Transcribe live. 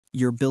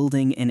You're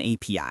building an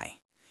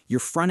API. Your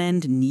front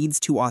end needs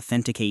to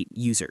authenticate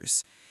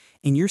users.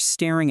 And you're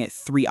staring at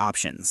three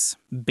options: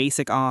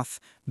 Basic Auth,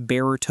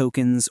 bearer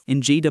tokens,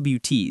 and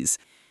JWTs.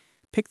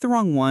 Pick the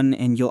wrong one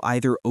and you'll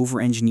either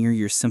over-engineer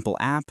your simple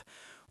app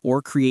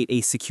or create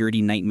a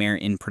security nightmare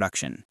in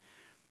production.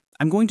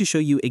 I'm going to show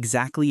you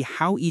exactly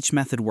how each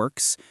method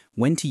works,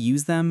 when to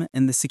use them,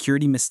 and the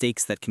security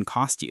mistakes that can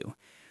cost you.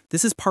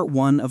 This is part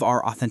 1 of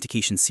our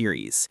authentication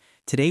series.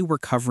 Today we're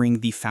covering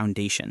the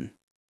foundation.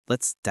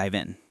 Let's dive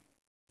in.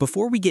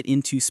 Before we get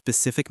into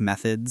specific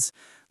methods,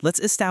 let's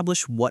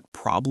establish what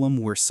problem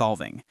we're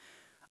solving.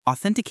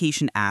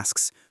 Authentication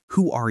asks,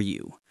 who are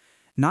you?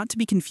 Not to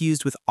be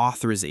confused with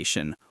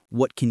authorization.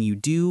 What can you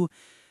do?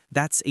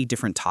 That's a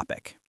different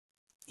topic.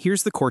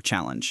 Here's the core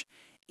challenge.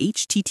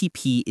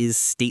 HTTP is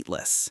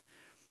stateless.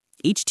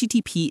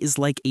 HTTP is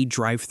like a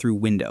drive-through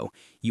window.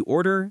 You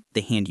order,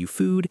 they hand you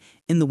food,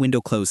 and the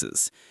window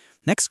closes.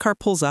 Next car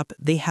pulls up,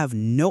 they have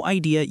no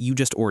idea you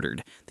just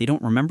ordered. They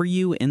don't remember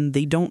you, and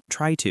they don't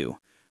try to.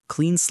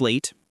 Clean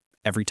slate,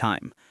 every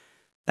time.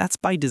 That's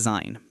by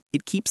design.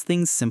 It keeps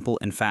things simple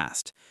and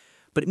fast.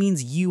 But it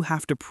means you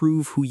have to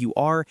prove who you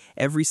are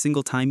every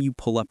single time you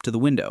pull up to the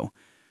window.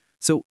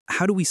 So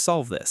how do we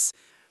solve this?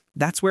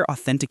 That's where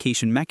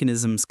authentication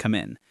mechanisms come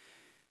in.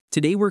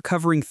 Today we're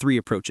covering 3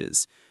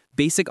 approaches.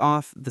 Basic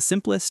Auth, the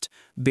simplest;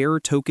 bearer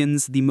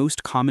tokens, the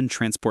most common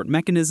transport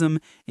mechanism;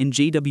 and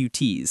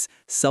JWTs,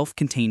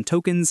 self-contained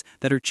tokens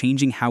that are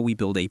changing how we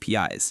build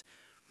APIs.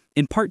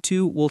 In part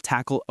 2, we'll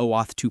tackle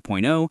OAuth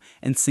 2.0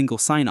 and single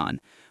sign-on,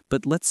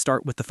 but let's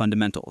start with the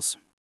fundamentals.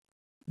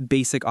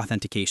 Basic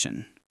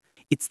authentication.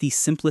 It's the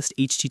simplest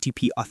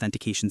HTTP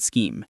authentication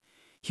scheme.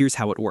 Here's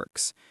how it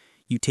works.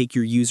 You take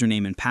your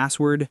username and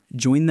password,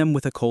 join them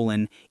with a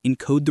colon,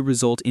 encode the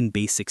result in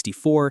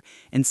base64,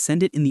 and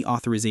send it in the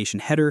authorization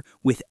header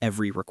with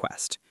every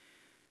request.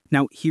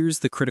 Now, here's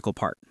the critical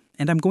part,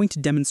 and I'm going to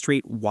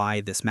demonstrate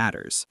why this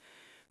matters.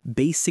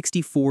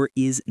 Base64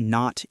 is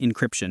not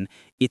encryption,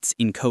 it's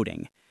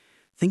encoding.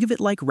 Think of it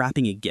like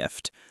wrapping a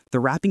gift.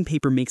 The wrapping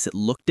paper makes it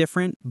look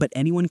different, but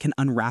anyone can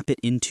unwrap it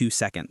in 2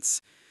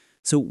 seconds.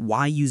 So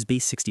why use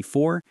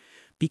base64?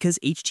 Because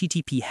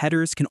HTTP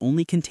headers can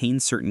only contain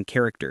certain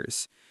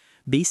characters.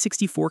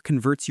 Base64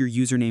 converts your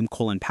username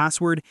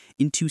 :password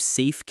into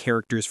safe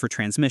characters for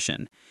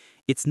transmission.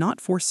 It's not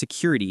for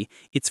security,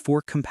 it's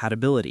for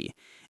compatibility,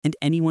 and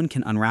anyone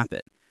can unwrap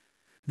it.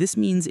 This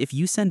means if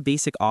you send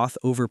Basic Auth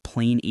over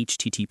plain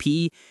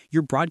HTTP,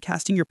 you're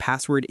broadcasting your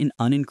password in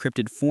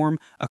unencrypted form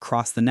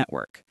across the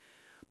network.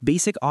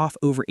 Basic Auth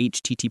over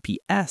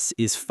HTTPS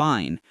is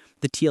fine.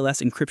 The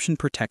TLS encryption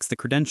protects the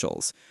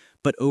credentials.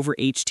 But over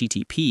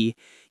HTTP,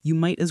 you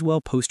might as well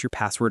post your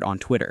password on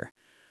Twitter.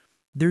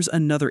 There's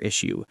another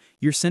issue.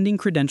 You're sending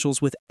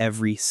credentials with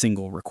every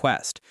single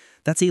request.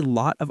 That's a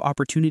lot of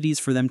opportunities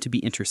for them to be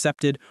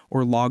intercepted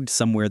or logged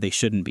somewhere they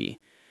shouldn't be.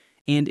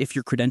 And if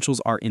your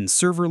credentials are in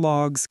server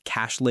logs,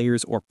 cache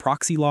layers, or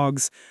proxy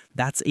logs,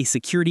 that's a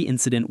security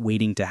incident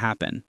waiting to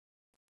happen.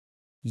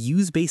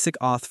 Use Basic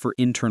Auth for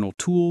internal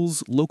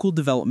tools, local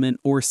development,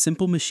 or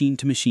simple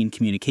machine-to-machine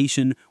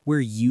communication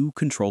where you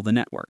control the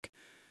network.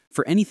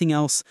 For anything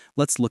else,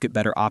 let's look at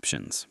better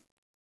options.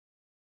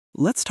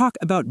 Let's talk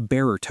about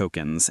bearer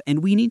tokens,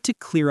 and we need to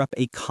clear up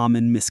a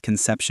common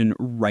misconception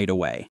right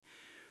away.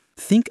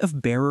 Think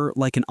of bearer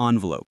like an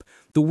envelope.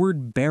 The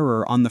word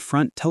bearer on the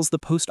front tells the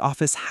post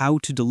office how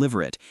to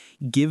deliver it.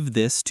 Give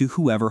this to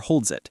whoever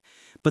holds it.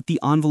 But the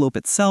envelope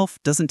itself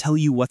doesn't tell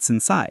you what's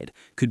inside.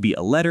 Could be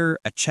a letter,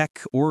 a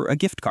check, or a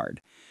gift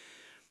card.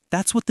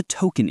 That's what the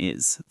token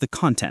is, the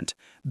content.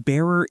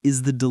 Bearer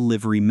is the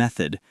delivery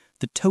method.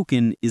 The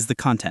token is the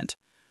content.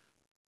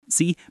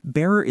 See,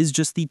 bearer is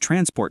just the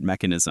transport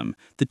mechanism.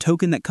 The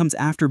token that comes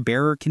after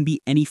bearer can be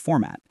any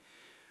format.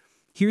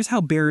 Here's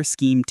how bearer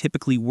scheme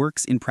typically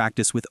works in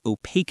practice with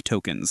opaque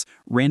tokens,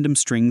 random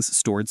strings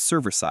stored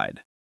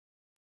server-side.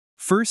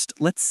 First,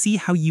 let's see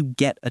how you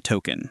get a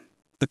token.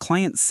 The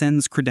client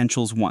sends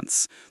credentials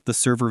once. The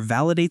server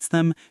validates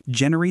them,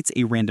 generates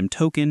a random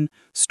token,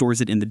 stores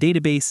it in the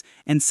database,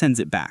 and sends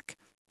it back.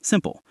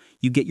 Simple.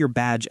 You get your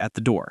badge at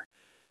the door.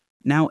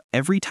 Now,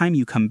 every time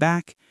you come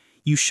back,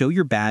 you show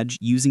your badge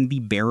using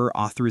the bearer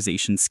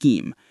authorization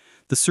scheme.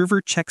 The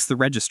server checks the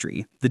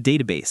registry, the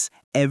database,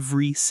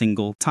 every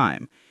single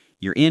time.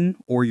 You're in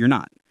or you're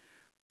not.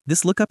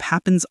 This lookup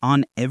happens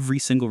on every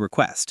single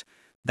request.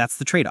 That's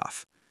the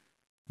trade-off.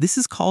 This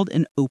is called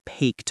an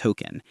opaque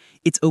token.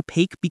 It's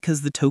opaque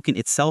because the token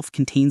itself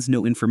contains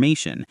no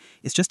information.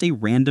 It's just a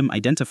random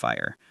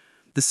identifier.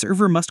 The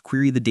server must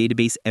query the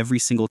database every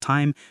single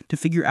time to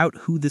figure out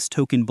who this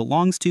token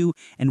belongs to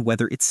and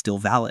whether it's still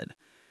valid.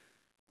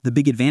 The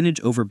big advantage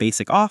over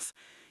Basic Auth: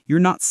 you're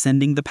not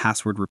sending the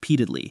password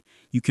repeatedly.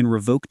 You can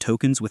revoke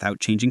tokens without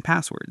changing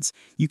passwords.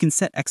 You can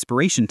set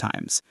expiration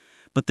times.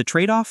 But the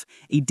trade-off?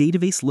 A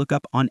database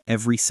lookup on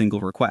every single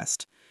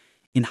request.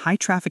 In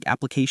high-traffic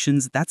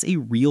applications, that's a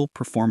real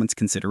performance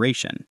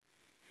consideration.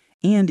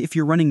 And if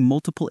you're running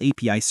multiple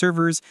API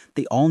servers,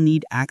 they all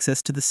need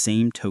access to the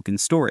same token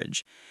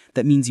storage.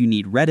 That means you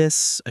need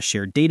Redis, a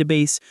shared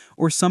database,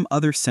 or some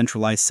other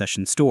centralized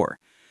session store.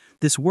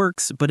 This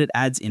works, but it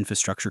adds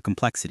infrastructure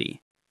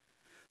complexity.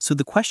 So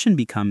the question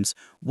becomes,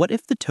 what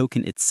if the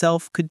token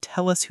itself could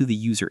tell us who the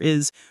user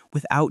is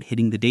without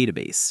hitting the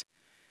database?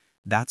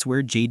 That's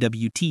where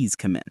JWTs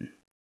come in.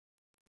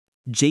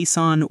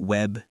 JSON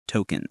Web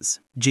Tokens,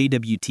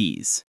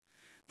 JWTs.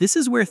 This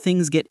is where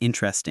things get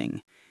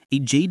interesting. A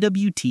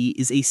JWT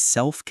is a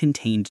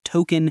self-contained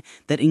token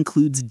that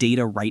includes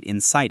data right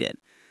inside it.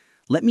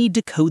 Let me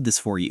decode this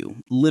for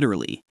you,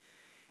 literally.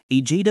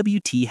 A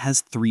JWT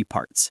has three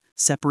parts,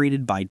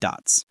 separated by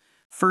dots.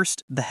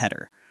 First, the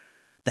header.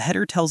 The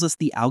header tells us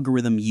the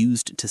algorithm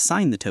used to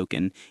sign the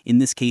token, in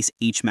this case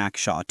HMAC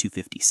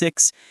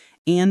SHA-256,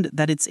 and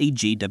that it's a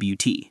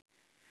JWT.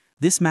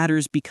 This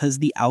matters because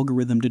the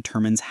algorithm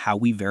determines how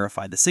we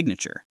verify the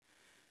signature.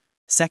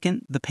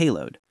 Second, the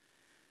payload.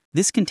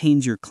 This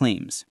contains your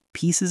claims,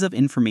 pieces of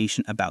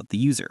information about the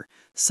user,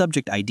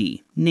 subject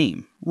ID,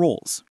 name,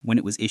 roles, when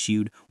it was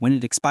issued, when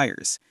it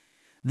expires.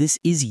 This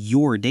is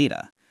your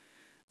data.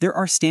 There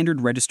are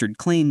standard registered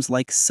claims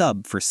like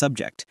sub for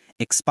subject,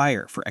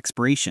 expire for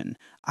expiration,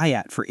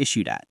 IAT for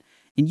issued at,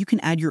 and you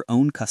can add your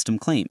own custom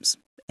claims,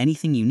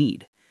 anything you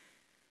need.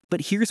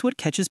 But here's what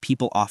catches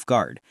people off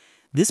guard.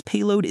 This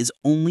payload is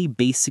only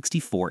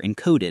base64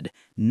 encoded,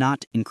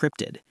 not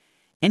encrypted.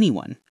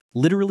 Anyone,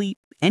 literally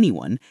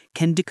anyone,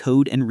 can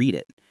decode and read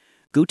it.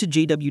 Go to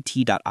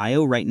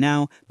JWT.io right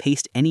now,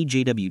 paste any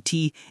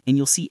JWT, and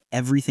you'll see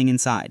everything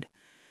inside.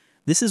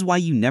 This is why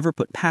you never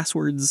put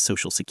passwords,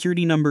 social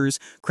security numbers,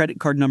 credit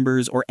card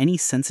numbers, or any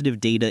sensitive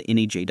data in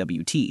a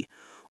JWT.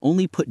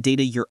 Only put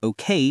data you're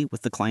okay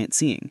with the client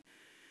seeing.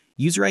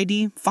 User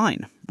ID?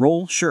 Fine.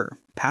 Role? Sure.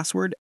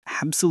 Password?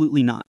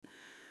 Absolutely not.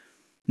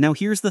 Now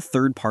here's the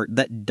third part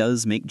that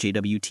does make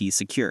JWT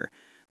secure,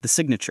 the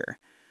signature.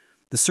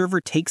 The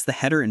server takes the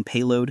header and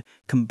payload,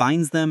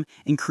 combines them,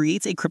 and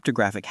creates a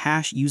cryptographic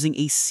hash using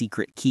a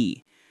secret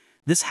key.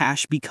 This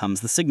hash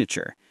becomes the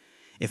signature.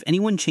 If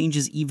anyone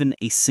changes even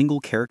a single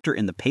character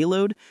in the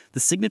payload, the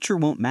signature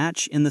won't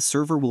match and the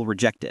server will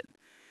reject it.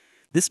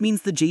 This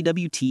means the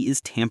JWT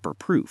is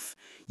tamper-proof.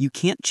 You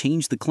can't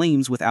change the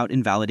claims without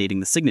invalidating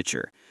the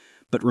signature.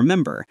 But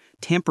remember,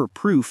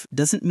 tamper-proof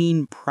doesn't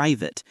mean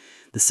private.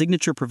 The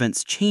signature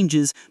prevents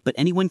changes, but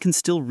anyone can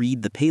still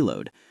read the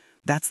payload.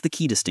 That's the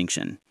key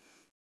distinction.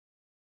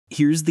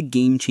 Here's the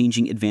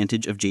game-changing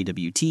advantage of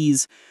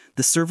JWTs.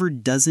 The server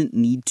doesn't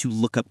need to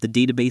look up the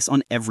database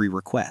on every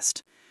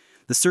request.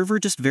 The server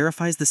just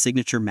verifies the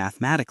signature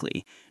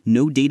mathematically,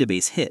 no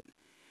database hit.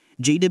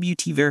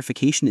 JWT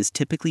verification is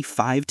typically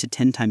 5 to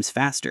 10 times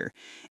faster,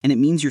 and it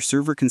means your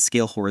server can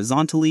scale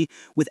horizontally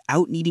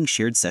without needing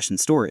shared session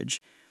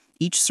storage.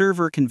 Each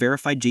server can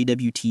verify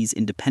JWTs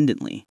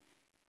independently.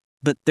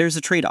 But there's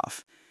a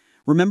trade-off.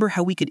 Remember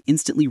how we could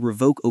instantly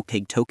revoke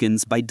opaque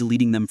tokens by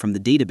deleting them from the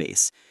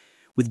database?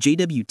 With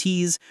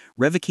JWTs,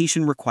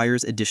 revocation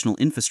requires additional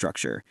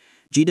infrastructure.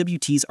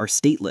 JWTs are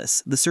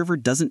stateless, the server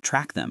doesn't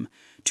track them.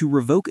 To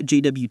revoke a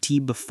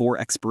JWT before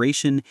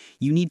expiration,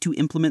 you need to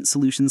implement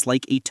solutions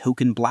like a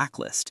token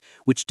blacklist,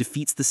 which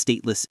defeats the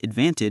stateless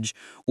advantage,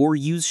 or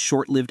use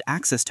short-lived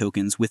access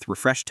tokens with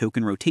refresh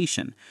token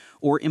rotation,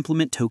 or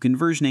implement token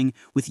versioning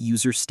with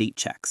user state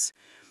checks.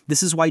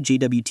 This is why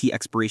JWT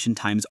expiration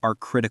times are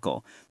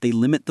critical. They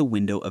limit the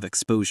window of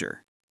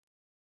exposure.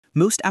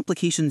 Most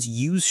applications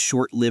use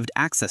short-lived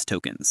access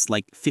tokens,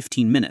 like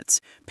 15 minutes,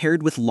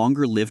 paired with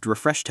longer-lived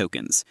refresh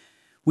tokens.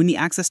 When the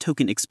access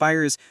token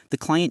expires, the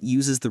client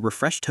uses the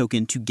refresh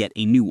token to get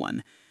a new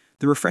one.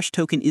 The refresh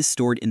token is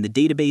stored in the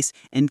database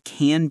and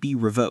can be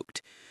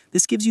revoked.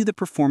 This gives you the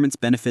performance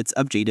benefits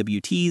of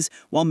JWTs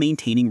while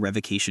maintaining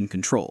revocation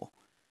control.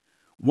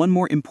 One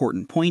more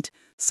important point,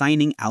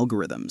 signing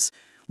algorithms.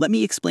 Let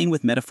me explain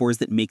with metaphors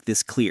that make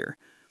this clear.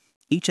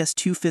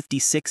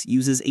 HS-256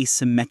 uses a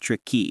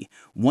symmetric key,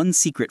 one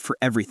secret for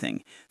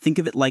everything. Think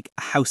of it like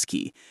a house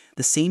key.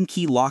 The same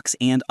key locks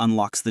and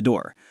unlocks the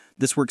door.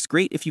 This works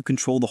great if you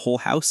control the whole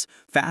house,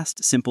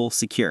 fast, simple,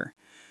 secure.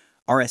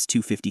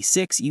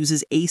 RS-256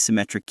 uses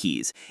asymmetric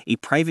keys, a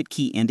private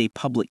key and a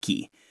public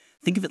key.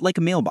 Think of it like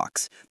a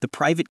mailbox. The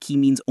private key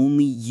means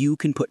only you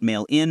can put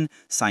mail in,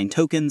 sign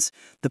tokens.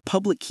 The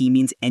public key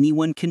means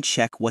anyone can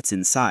check what's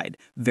inside,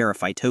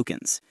 verify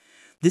tokens.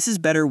 This is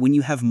better when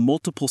you have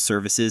multiple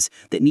services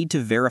that need to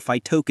verify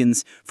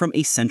tokens from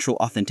a central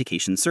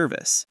authentication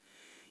service.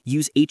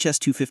 Use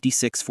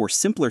HS-256 for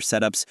simpler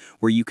setups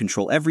where you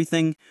control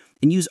everything,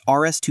 and use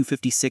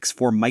RS-256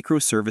 for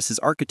microservices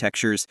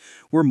architectures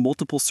where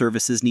multiple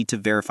services need to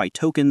verify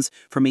tokens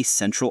from a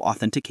central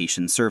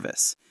authentication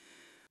service.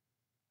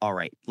 All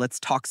right, let's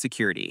talk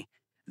security.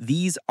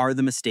 These are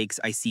the mistakes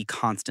I see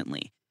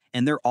constantly,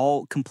 and they're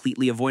all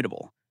completely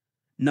avoidable.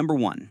 Number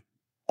 1.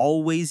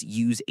 Always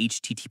use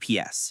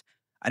HTTPS.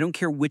 I don't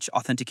care which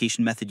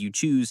authentication method you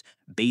choose,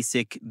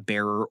 basic,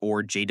 bearer,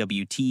 or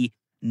JWT,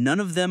 none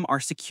of them are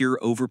secure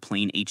over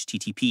plain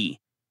HTTP.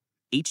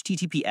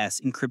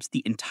 HTTPS encrypts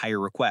the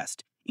entire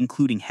request,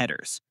 including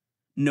headers.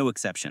 No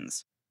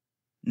exceptions.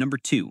 Number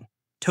 2.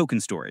 Token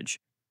storage.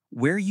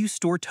 Where you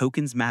store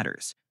tokens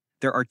matters.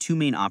 There are two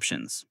main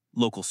options: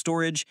 local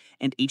storage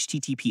and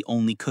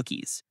HTTP-only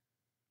cookies.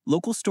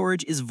 Local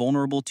storage is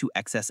vulnerable to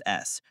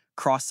XSS,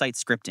 cross-site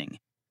scripting.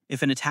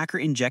 If an attacker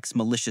injects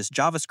malicious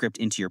JavaScript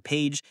into your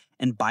page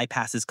and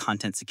bypasses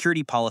content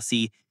security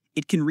policy,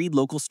 it can read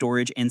local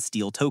storage and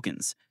steal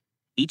tokens.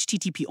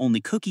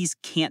 HTTP-only cookies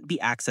can't be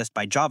accessed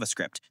by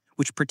JavaScript,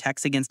 which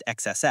protects against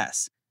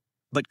XSS.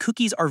 But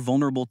cookies are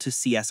vulnerable to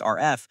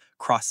CSRF,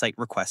 cross-site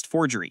request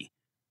forgery.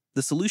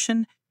 The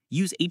solution?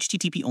 Use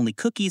HTTP-only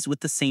cookies with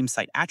the same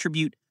site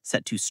attribute,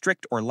 set to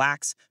strict or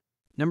lax.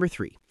 Number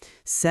 3,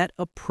 set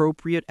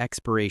appropriate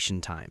expiration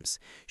times.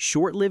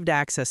 Short-lived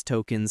access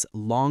tokens,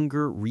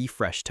 longer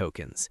refresh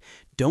tokens.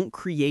 Don't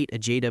create a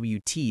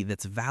JWT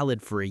that's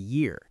valid for a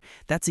year.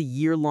 That's a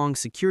year-long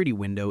security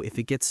window if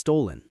it gets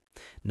stolen.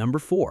 Number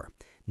 4,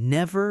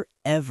 never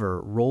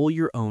ever roll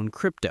your own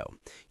crypto.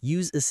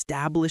 Use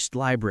established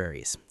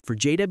libraries. For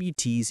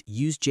JWTs,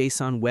 use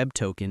JSON Web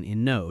Token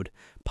in Node,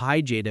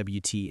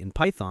 PyJWT in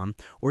Python,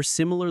 or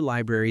similar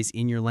libraries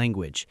in your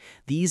language.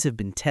 These have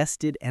been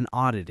tested and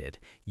audited.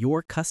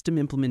 Your custom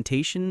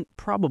implementation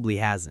probably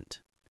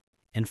hasn't.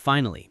 And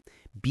finally,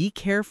 be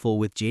careful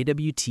with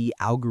JWT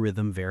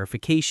algorithm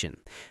verification.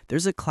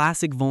 There's a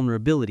classic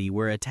vulnerability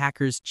where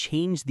attackers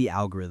change the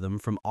algorithm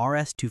from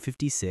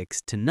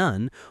RS-256 to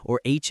none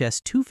or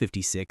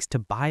HS-256 to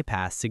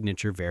bypass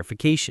signature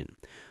verification.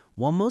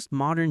 While most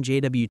modern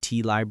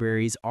JWT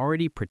libraries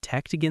already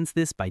protect against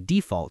this by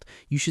default,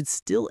 you should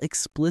still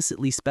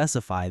explicitly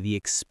specify the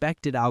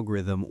expected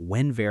algorithm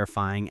when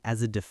verifying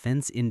as a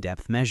defense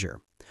in-depth measure.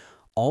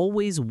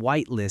 Always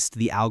whitelist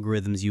the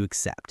algorithms you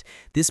accept.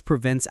 This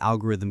prevents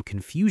algorithm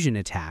confusion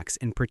attacks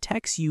and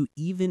protects you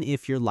even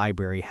if your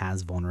library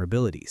has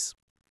vulnerabilities.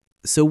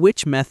 So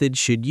which method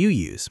should you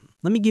use?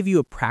 Let me give you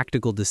a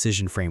practical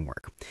decision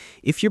framework.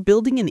 If you're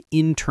building an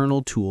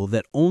internal tool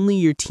that only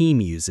your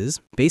team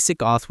uses, Basic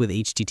Auth with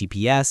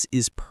HTTPS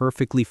is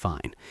perfectly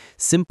fine.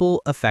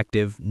 Simple,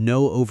 effective,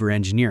 no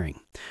over-engineering.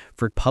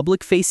 For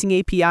public-facing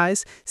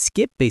APIs,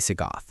 skip Basic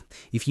Auth.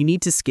 If you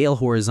need to scale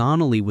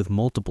horizontally with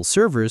multiple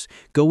servers,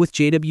 go with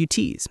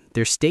JWTs.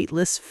 They're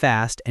stateless,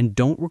 fast, and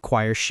don't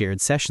require shared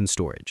session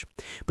storage.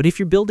 But if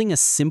you're building a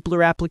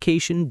simpler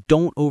application,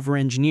 don't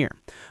over-engineer.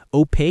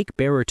 Opaque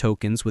bearer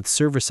tokens with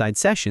server-side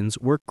sessions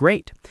work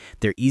great.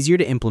 They're easier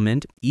to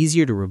implement,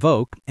 easier to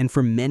revoke, and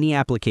for many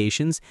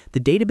applications,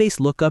 the database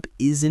lookup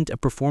isn't a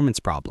performance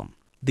problem.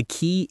 The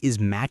key is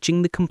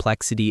matching the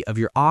complexity of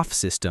your auth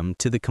system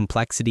to the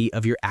complexity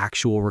of your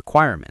actual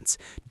requirements.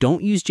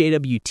 Don't use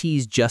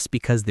JWTs just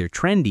because they're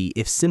trendy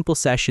if simple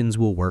sessions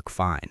will work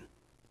fine.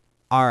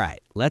 All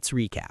right, let's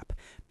recap.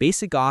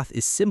 Basic Auth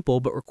is simple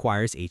but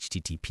requires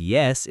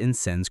HTTPS and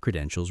sends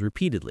credentials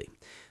repeatedly.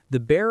 The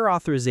bearer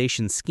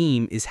authorization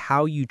scheme is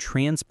how you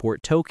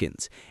transport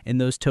tokens, and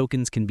those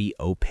tokens can be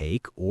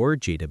opaque or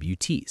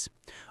JWTs.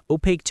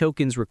 Opaque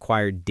tokens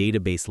require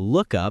database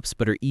lookups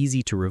but are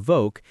easy to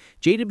revoke.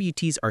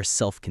 JWTs are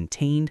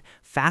self-contained,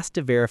 fast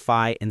to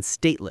verify, and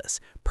stateless,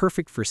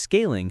 perfect for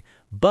scaling,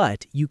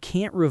 but you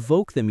can't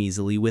revoke them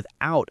easily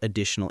without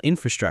additional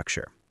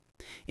infrastructure.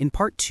 In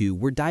Part 2,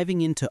 we're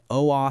diving into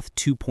OAuth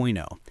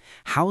 2.0,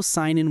 how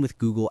sign-in with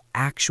Google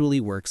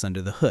actually works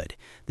under the hood,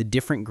 the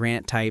different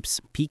grant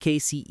types,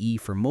 PKCE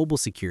for mobile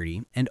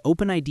security, and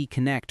OpenID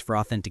Connect for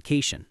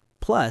authentication,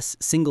 plus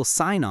single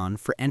sign-on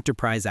for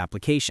enterprise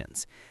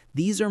applications.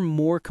 These are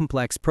more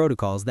complex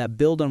protocols that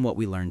build on what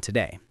we learned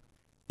today.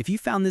 If you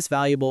found this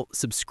valuable,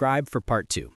 subscribe for Part 2.